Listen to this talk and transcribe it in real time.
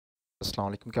আসসালামু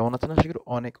আলাইকুম। কেমন আছেন? আশা করি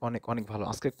অনেক ভালো।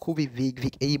 আজকে খুবই বিগ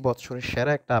এই বছরের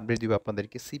সেরা একটা আপডেট দিব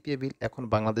আপনাদেরকে। সিপিএ বিল এখন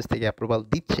বাংলাদেশ থেকে অ্যাপ্রুভাল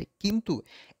দিচ্ছে। কিন্তু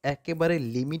একেবারে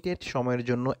লিমিটেড সময়ের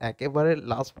জন্য একেবারে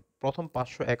লাস্ট প্রথম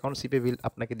 ৫০০ অ্যাকাউন্ট সিপিএ বিল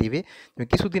আপনাকে দিবে।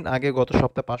 কিছুদিন আগে গত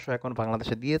সপ্তাহে ৫০০ অ্যাকাউন্ট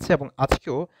বাংলাদেশে দিয়েছে এবং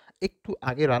আজকেও একটু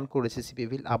আগে রান করেছে সিপিএ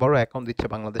বিল আবারও অ্যাকাউন্ট দিচ্ছে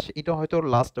বাংলাদেশে। এটা হয়তো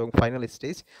লাস্ট এবং ফাইনাল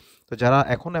স্টেজ। তো যারা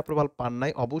এখনো অ্যাপ্রুভাল পান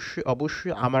নাই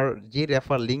অবশ্যই আমার যে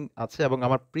রেফার লিঙ্ক আছে এবং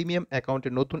আমার প্রিমিয়াম অ্যাকাউন্টে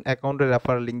নতুন অ্যাকাউন্টের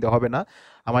রেফার লিঙ্ক দেওয়া হবে না।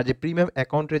 আমার যে প্রিমিয়াম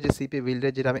অ্যাকাউন্টের যে সিপিএ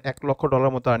বিল্ডের যেটা আমি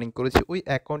 $1,00,000 মতো আর্নিং করেছি ওই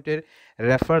অ্যাকাউন্টের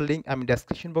রেফার লিঙ্ক আমি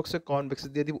ডেসক্রিপশন বক্সে কমেন্ট বক্সে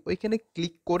দিয়ে দিব। ওইখানে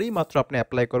ক্লিক করেই মাত্র আপনি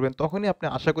অ্যাপ্লাই করবেন। তখনই আপনি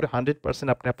আশা করি 100%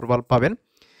 আপনি অ্যাপ্রুভাল পাবেন।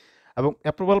 এবং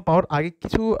অ্যাপ্রুভাল পাওয়ার আগে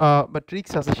কিছু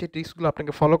ট্রিক্স আছে, সেই ট্রিক্সগুলো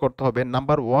আপনাকে ফলো করতে হবে।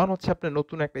 নাম্বার 1 হচ্ছে আপনি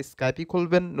নতুন একটা স্কাইপি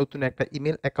খুলবেন, নতুন একটা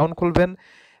ইমেল অ্যাকাউন্ট খুলবেন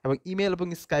এবং ইমেল এবং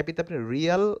স্কাইপিতে আপনি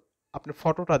রিয়াল আপনি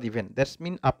ফটোটা দিবেন। দ্যাটস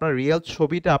মিন আপনার রিয়াল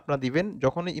ছবিটা আপনার দিবেন।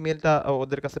 যখনই ইমেলটা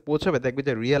ওদের কাছে পৌঁছাবে দেখবে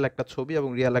যে রিয়াল একটা ছবি এবং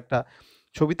রিয়াল একটা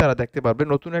ছবি তারা দেখতে পারবে।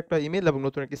 নতুন একটা ইমেল এবং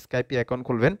নতুন একটা স্কাইপি অ্যাকাউন্ট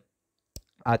খুলবেন।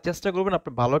 আর চেষ্টা করবেন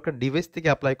আপনি ভালো একটা ডিভাইস থেকে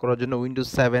অ্যাপ্লাই করার জন্য উইন্ডোজ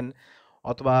 7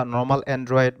 অথবা নরমাল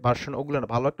অ্যান্ড্রয়েড ভার্সন ওগুলো না,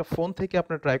 ভালো একটা ফোন থেকে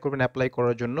আপনি ট্রাই করবেন অ্যাপ্লাই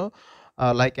করার জন্য।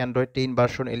 লাইক অ্যান্ড্রয়েড 10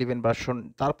 ভার্সন 11 ভার্সন,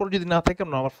 তারপর যদি না থাকে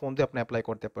নরমাল ফোন দিয়ে আপনি অ্যাপ্লাই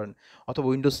করতে পারেন অথবা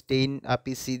উইন্ডোজ 10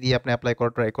 পিসি দিয়ে আপনি অ্যাপ্লাই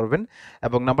করা ট্রাই করবেন।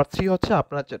 এবং নাম্বার 3 হচ্ছে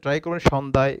আপনারা ট্রাই করবেন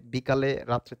সন্ধ্যায়, বিকালে,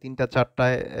 রাত্রে 3টা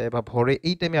 4টায় বা ভোরে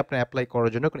এই টাইমে আপনি অ্যাপ্লাই করার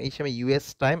জন্য, কারণ এই সময় ইউএস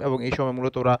টাইম এবং এই সময়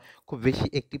মূলত ওরা খুব বেশি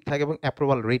অ্যাক্টিভ থাকে এবং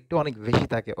অ্যাপ্রুভাল রেটটাও অনেক বেশি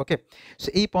থাকে। ওকে, সো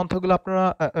এই পন্থাগুলো আপনারা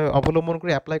অবলম্বন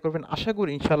করে অ্যাপ্লাই করবেন। আশা করি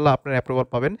ইনশাল্লাহ আপনারা অ্যাপ্রুভাল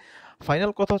পাবেন।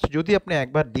 ফাইনাল কথা হচ্ছে যদি আপনি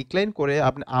একবার ডিক্লাইন করে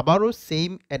আপনি আবারও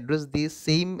সেম অ্যাড্রেস দিয়ে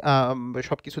সেম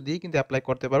সব কিছু দিয়ে কিন্তু অ্যাপ্লাই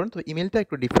করতে পারবেন। তো ইমেলটা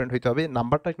একটু ডিফারেন্ট হইতে হবে,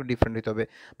 নাম্বারটা একটু ডিফারেন্ট হইতে হবে,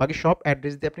 বাকি সব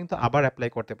অ্যাড্রেস দিয়ে আপনি কিন্তু আবার অ্যাপ্লাই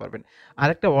করতে পারবেন।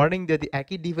 আরেকটা ওয়ার্নিং দিয়ে দিই,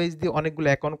 একই ডিভাইস দিয়ে অনেকগুলো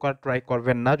অ্যাকাউন্ট করা ট্রাই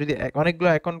করবেন না। যদি অনেকগুলো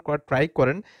অ্যাকাউন্ট করা ট্রাই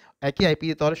করেন একই আইপি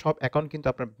দিয়ে, তাহলে সব অ্যাকাউন্ট কিন্তু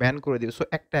আপনার ব্যান করে দিবে। সো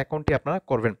একটা অ্যাকাউন্টই আপনারা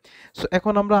করবেন। সো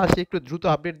এখন আমরা আসি একটু দ্রুত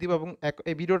আপডেট দিব এবং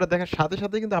এই ভিডিওটা দেখার সাথে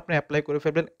কিন্তু আপনি অ্যাপ্লাই করে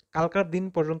ফেলবেন। কালকার দিন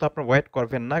পর্যন্ত আপনার ওয়েট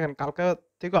করবেন না, কারণ কালকা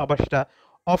থেকেও আবার সেটা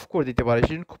অফ করে দিতে পারে।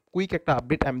 সেজন্য খুব কুইক একটা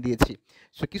আপডেট আমি দিয়েছি।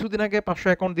 সো কিছুদিন আগে 500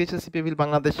 অ্যাকাউন্ট দিয়েছে সিপিএবিল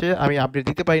বাংলাদেশে। আমি আপডেট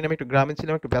দিতে পারিনি, আমি একটু গ্রামে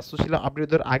ছিলাম, একটু ব্যস্ত ছিলাম। আপডেট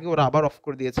দেওয়ার আগে ওরা আবার অফ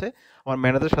করে দিয়েছে। আমার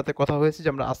ম্যানেজারের সাথে কথা হয়েছে যে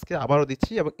আমরা আজকে আবারও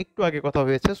দিচ্ছি এবং একটু আগে কথা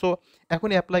হয়েছে। সো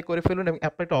এখনই অ্যাপ্লাই করে ফেলুন এবং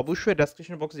অ্যাপ্লাইটা অবশ্যই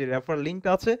ডেসক্রিপশন বক্সে যে রেফার লিঙ্কটা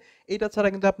আছে এটা ছাড়া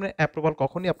কিন্তু আপনি অ্যাপ্রুভাল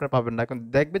কখনই আপনার পাবেন না, কারণ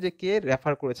দেখবে যে কে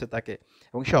রেফার করেছে তাকে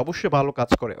এবং সে অবশ্যই ভালো কাজ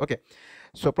করে। ওকে,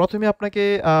 সো প্রথমে আপনাকে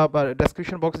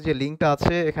ডেসক্রিপশন বক্সে যে লিঙ্কটা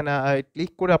আছে এখানে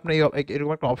ক্লিক করে আপনি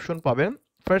এরকম একটা অপশন পাবেন।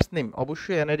 ফার্স্ট নেম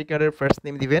অবশ্যই এনআইডি কার্ডের ফার্স্ট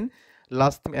নেম দিবেন,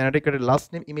 লাস্ট নেম এনআইডি কার্ডের লাস্ট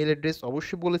নেম, ইমেল অ্যাড্রেস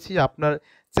অবশ্যই বলেছি আপনার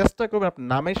চেষ্টা করবেন আপনার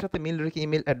নামের সাথে মিল রেখে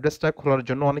ইমেল অ্যাড্রেসটা খোলার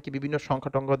জন্য। অনেকে বিভিন্ন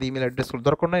সংখ্যা টঙ্কা দিয়ে ইমেল অ্যাড্রেস খোলার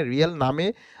দরকার নাই, রিয়েল নামে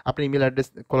আপনি ইমেল অ্যাড্রেস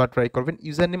খোলা ট্রাই করবেন।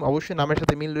 ইউজার নেম অবশ্যই নামের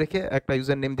সাথে মিল রেখে একটা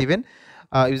ইউজার নেম দিবেন।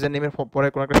 ইউজার নেমের পরে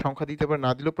কোনো একটা সংখ্যা দিতে পারেন,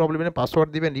 না দিলেও প্রবলেম নেই। পাসওয়ার্ড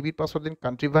দিবেন, রিপিট পাসওয়ার্ড দিন,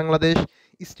 কান্ট্রি বাংলাদেশ।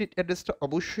 স্ট্রিট অ্যাড্রেসটা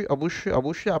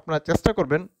অবশ্যই আপনারা চেষ্টা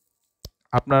করবেন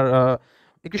আপনার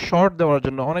একটু শর্ট দেওয়ার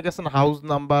জন্য। অনেক আছেন হাউস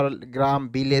নাম্বার, গ্রাম,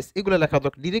 ভিলেজ এগুলো লেখা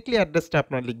দরকার, ডিরেক্টলি অ্যাড্রেসটা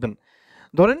আপনারা লিখবেন।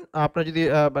 ধরেন আপনার যদি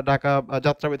ঢাকা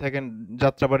যাত্রাবাড়ি থাকেন,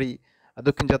 যাত্রাবাড়ি,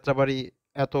 দক্ষিণ যাত্রাবাড়ি,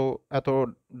 এত এত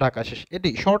ঢাকা শেষ, এটি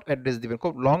শর্ট অ্যাড্রেস দিবেন।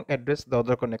 খুব লং অ্যাড্রেস দেওয়ার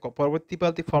দরকার নেই, পরবর্তী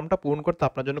ফর্মটা পূরণ করতে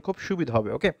আপনার জন্য খুব সুবিধা হবে।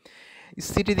 ওকে,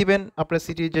 সিটি দিবেন, আপনার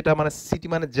সিটি যেটা মানে সিটি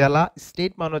মানে জেলা,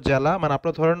 স্টেট মানে জেলা, মানে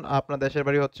আপনার ধরেন আপনার দেশের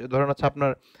বাড়ি হচ্ছে ধরেন হচ্ছে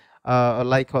আপনার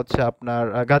লাইক হচ্ছে আপনার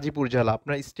গাজীপুর জেলা,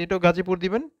 আপনার স্টেটও গাজীপুর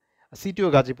দিবেন, সিটিও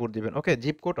গাজীপুর দিবেন। ওকে,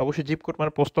 জিপ কোড অবশ্যই জিপ কোড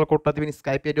মানে পোস্টাল কোডটা দিবেন।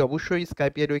 স্কাইপ আইডি অবশ্যই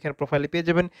স্কাইপ আইডি ওইখানে প্রোফাইলে পেয়ে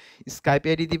যাবেন, স্কাইপ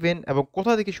আইডি দিবেন। এবং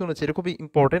কোথা থেকে শুনেছি এটা খুবই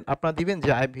ইম্পর্টেন্ট, আপনারা দিবেন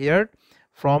যে I heard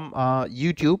from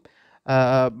YouTube,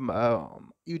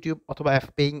 YouTube অথবা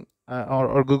অ্যাপেইং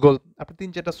অর গুগল, আপনি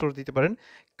 3-4টা সোর্স দিতে পারেন।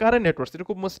 কারেন্ট নেটওয়ার্ক এটা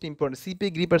খুব মোস্ট ইম্পর্টেন্ট, সিপি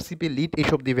গ্রিপ আর সিপি লিড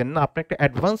এইসব দিবেন না, আপনি একটা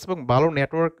অ্যাডভান্স এবং ভালো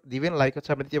নেটওয়ার্ক দিবেন। লাইক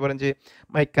হচ্ছে আপনি দিতে পারেন যে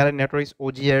মাই current network is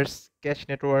ওজিআরস, cash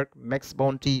network, max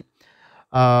bounty,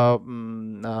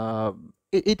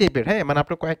 এই টাইপের। হ্যাঁ, মানে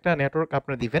আপনার কয়েকটা নেটওয়ার্ক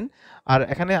আপনার দিবেন। আর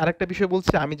এখানে আরেকটা বিষয়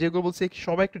বলছি, আমি যেগুলো বলছি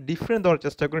সবাই একটু ডিফারেন্ট দেওয়ার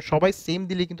চেষ্টা করেন, সবাই সেম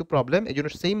দিলে কিন্তু প্রবলেম, এই জন্য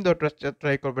সেম দেওয়ার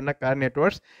ট্রাই করবেন না। কার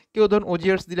নেটওয়ার্কস কেউ ধরুন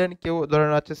ওজিআরস দিলেন, কেউ ধরেন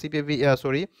হচ্ছে সিপিভি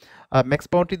সরি ম্যাক্স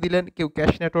বাউন্টি দিলেন, কেউ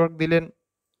ক্যাশ নেটওয়ার্ক দিলেন,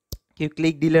 কেউ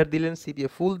ক্লিক ডিলার দিলেন, সিপিএ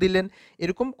ফুল দিলেন,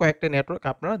 এরকম কয়েকটা নেটওয়ার্ক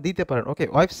আপনারা দিতে পারেন। ওকে,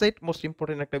 ওয়েবসাইট মোস্ট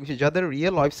ইম্পর্টেন্ট একটা বিষয়, যাদের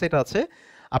রিয়েল ওয়েবসাইট আছে,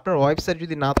 আপনার ওয়েবসাইট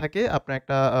যদি না থাকে আপনার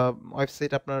একটা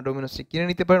ওয়েবসাইট আপনার ডোমিনোসটি কিনে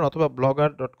নিতে পারেন অথবা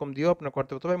blogger.com দিয়েও আপনার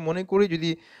করতে পারতে। তবে মনে করি যদি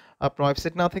আপনার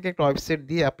ওয়েবসাইট না থাকে একটা ওয়েবসাইট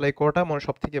দিয়ে অ্যাপ্লাই করাটা মনে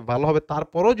সব থেকে ভালো হবে।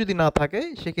 তারপরেও যদি না থাকে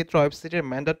সেক্ষেত্রে ওয়েবসাইটের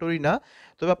ম্যান্ডেটরি না,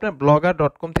 তবে আপনার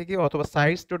blogger.com থেকে অথবা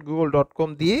sites.google.com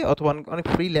দিয়ে অথবা অনেক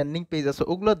ফ্রি ল্যান্ডিং পেজ আছে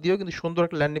ওগুলো দিয়েও কিন্তু সুন্দর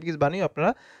একটা ল্যান্ডিং পেজ বানিয়ে আপনারা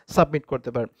সাবমিট করতে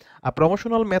পারেন। আর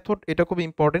প্রমোশনাল মেথড এটা খুব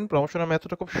ইম্পর্টেন্ট, প্রমোশনাল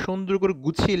মেথডটা খুব সুন্দর করে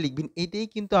গুছিয়ে লিখবেন, এটাই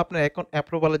কিন্তু আপনার অ্যাকাউন্ট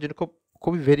অ্যাপ্রুভালের জন্য খুব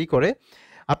খুবই ভেরি করে।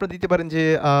 আপনারা দিতে পারেন যে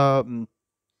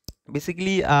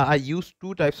basically I use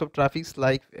two types of traffics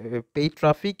like paid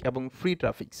traffic এবং free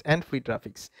traffics and free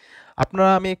traffics. আপনারা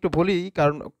আমি একটু বলি,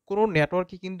 কারণ কোনো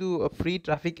নেটওয়ার্কই কিন্তু ফ্রি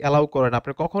ট্রাফিক অ্যালাউ করে না।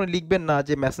 আপনি কখনো লিখবেন না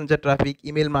যে Messenger traffic,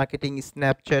 email marketing,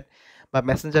 Snapchat বা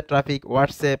মেসেঞ্জার ট্রাফিক,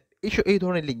 হোয়াটসঅ্যাপ এই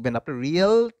ধরনের লিখবেন। আপনি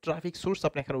রিয়েল ট্রাফিক সোর্স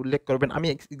আপনি এখানে উল্লেখ করবেন। আমি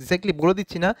এক্স্যাক্টলি বলে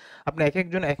দিচ্ছি না, আপনি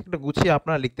একজন এক একটা গুছিয়ে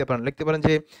আপনারা লিখতে পারেন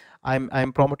যে I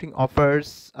am promoting offers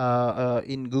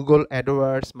in Google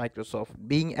AdWords, Microsoft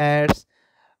being ads,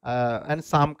 and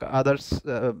some other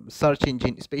search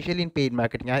engine, especially in paid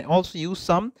marketing. I also use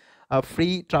some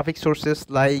free traffic sources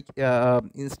like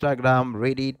Instagram,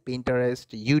 Reddit, Pinterest,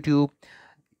 YouTube,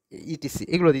 etc.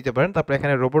 এগুলো দিতে পারেন। তারপর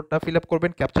এখানে রোবটটা fill up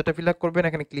করবেন, ক্যাপচারটা fill up করবেন,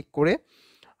 এখানে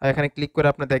click করে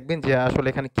আপনি দেখবেন যে আসলে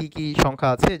এখানে কি কি সংখ্যা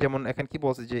আছে। যেমন এখানে কি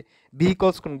বলছে যে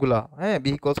ভেহিকলস কোনগুলা, হ্যাঁ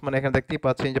ভেহিকলস মানে এখানে দেখতেই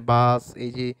পাচ্ছেন যে বাস,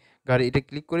 এই যে গাড়ি, এটা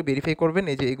ক্লিক করে ভেরিফাই করবেন।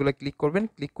 এই যে এগুলো ক্লিক করবেন,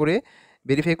 ক্লিক করে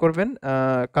ভেরিফাই করবেন।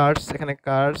 কার্স, এখানে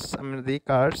কার্স আমরা দিই,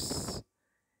 কার্স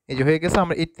এই যে হয়ে গেছে।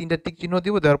 আমরা এই 3টা টিক চিহ্ন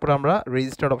দিব, দেওয়ার পর আমরা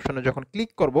রেজিস্টার্ড অপশনে যখন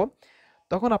ক্লিক করব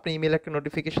তখন আপনার ইমেলে একটা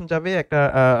নোটিফিকেশন যাবে, একটা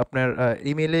আপনার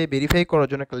ইমেলে ভেরিফাই করার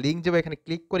জন্য একটা লিঙ্ক যাবে। এখানে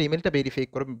ক্লিক করে ইমেলটা ভেরিফাই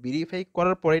করবেন। ভেরিফাই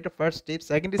করার পরে এটা ফার্স্ট স্টেপ।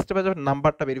 সেকেন্ড স্টেপে যাবেন,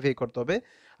 নাম্বারটা ভেরিফাই করতে হবে।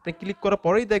 আপনি ক্লিক করার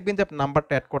পরেই দেখবেন যে আপনি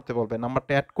নাম্বারটা অ্যাড করতে বলবেন।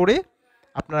 নাম্বারটা অ্যাড করে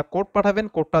আপনারা কোড পাঠাবেন।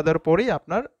 কোডটা দেওয়ার পরেই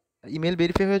আপনার ইমেল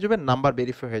ভেরিফাই হয়ে যাবে, নাম্বার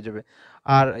ভেরিফাই হয়ে যাবে।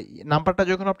 আর নাম্বারটা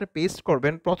যখন আপনি পেস্ট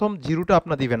করবেন, প্রথম জিরোটা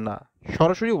আপনার দিবেন না,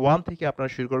 সরাসরি 1 থেকে আপনারা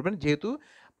শুরু করবেন। যেহেতু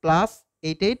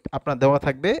 +88 আপনার দেওয়া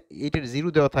থাকবে, 8 এর 0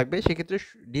 দেওয়া থাকবে, সেক্ষেত্রে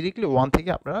ডিরেক্টলি 1 থেকে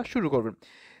আপনারা শুরু করবেন।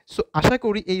 সো আশা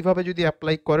করি এইভাবে যদি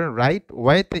অ্যাপ্লাই করেন রাইট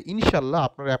ওয়েতে, ইনশাল্লাহ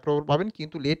আপনারা অ্যাপ্রুভাল পাবেন।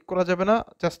 কিন্তু লেট করা যাবে না,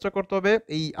 চেষ্টা করতে হবে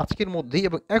এই আজকের মধ্যেই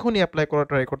এবং এখনই অ্যাপ্লাই করা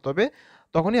ট্রাই করতে হবে।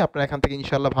 তখনই আপনারা এখান থেকে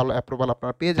ইনশাল্লাহ ভালো অ্যাপ্রুভাল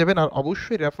আপনারা পেয়ে যাবেন। আর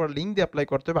অবশ্যই রেফার লিঙ্ক দিয়ে অ্যাপ্লাই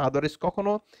করতে হবে, আদারওয়াইজ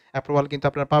কখনো অ্যাপ্রুভাল কিন্তু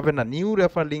আপনারা পাবেন না। নিউ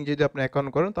রেফার লিঙ্ক যদি আপনি অ্যাকাউন্ট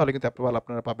করেন তাহলে কিন্তু অ্যাপ্রুভাল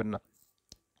আপনারা পাবেন না।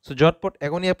 সো ঝটপট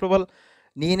এখনই অ্যাপ্রুভাল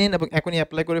নিয়ে নিন এবং এখনই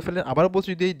অ্যাপ্লাই করে ফেলেন। আবারও বলছি,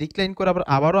 যদি ডিক্লাইন করে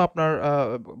আবারও আপনার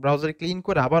ব্রাউজারে ক্লিন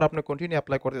করে আবার আপনি কন্টিনিউ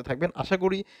অ্যাপ্লাই করতে থাকবেন, আশা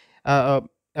করি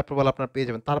অ্যাপ্রুভাল আপনার পেয়ে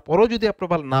যাবেন। তারপরেও যদি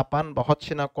অ্যাপ্রুভাল না পান বা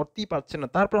হচ্ছে না, করতেই পারছেন না,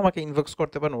 তারপর আমাকে ইনবক্স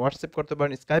করতে পারেন, হোয়াটসঅ্যাপ করতে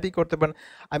পারেন, স্কাইপই করতে পারেন।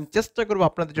 আমি চেষ্টা করবো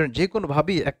আপনাদের জন্য যে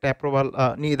কোনোভাবেই একটা অ্যাপ্রুভাল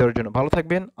নিয়ে দেওয়ার জন্য। ভালো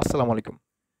থাকবেন, আসসালামু আলাইকুম।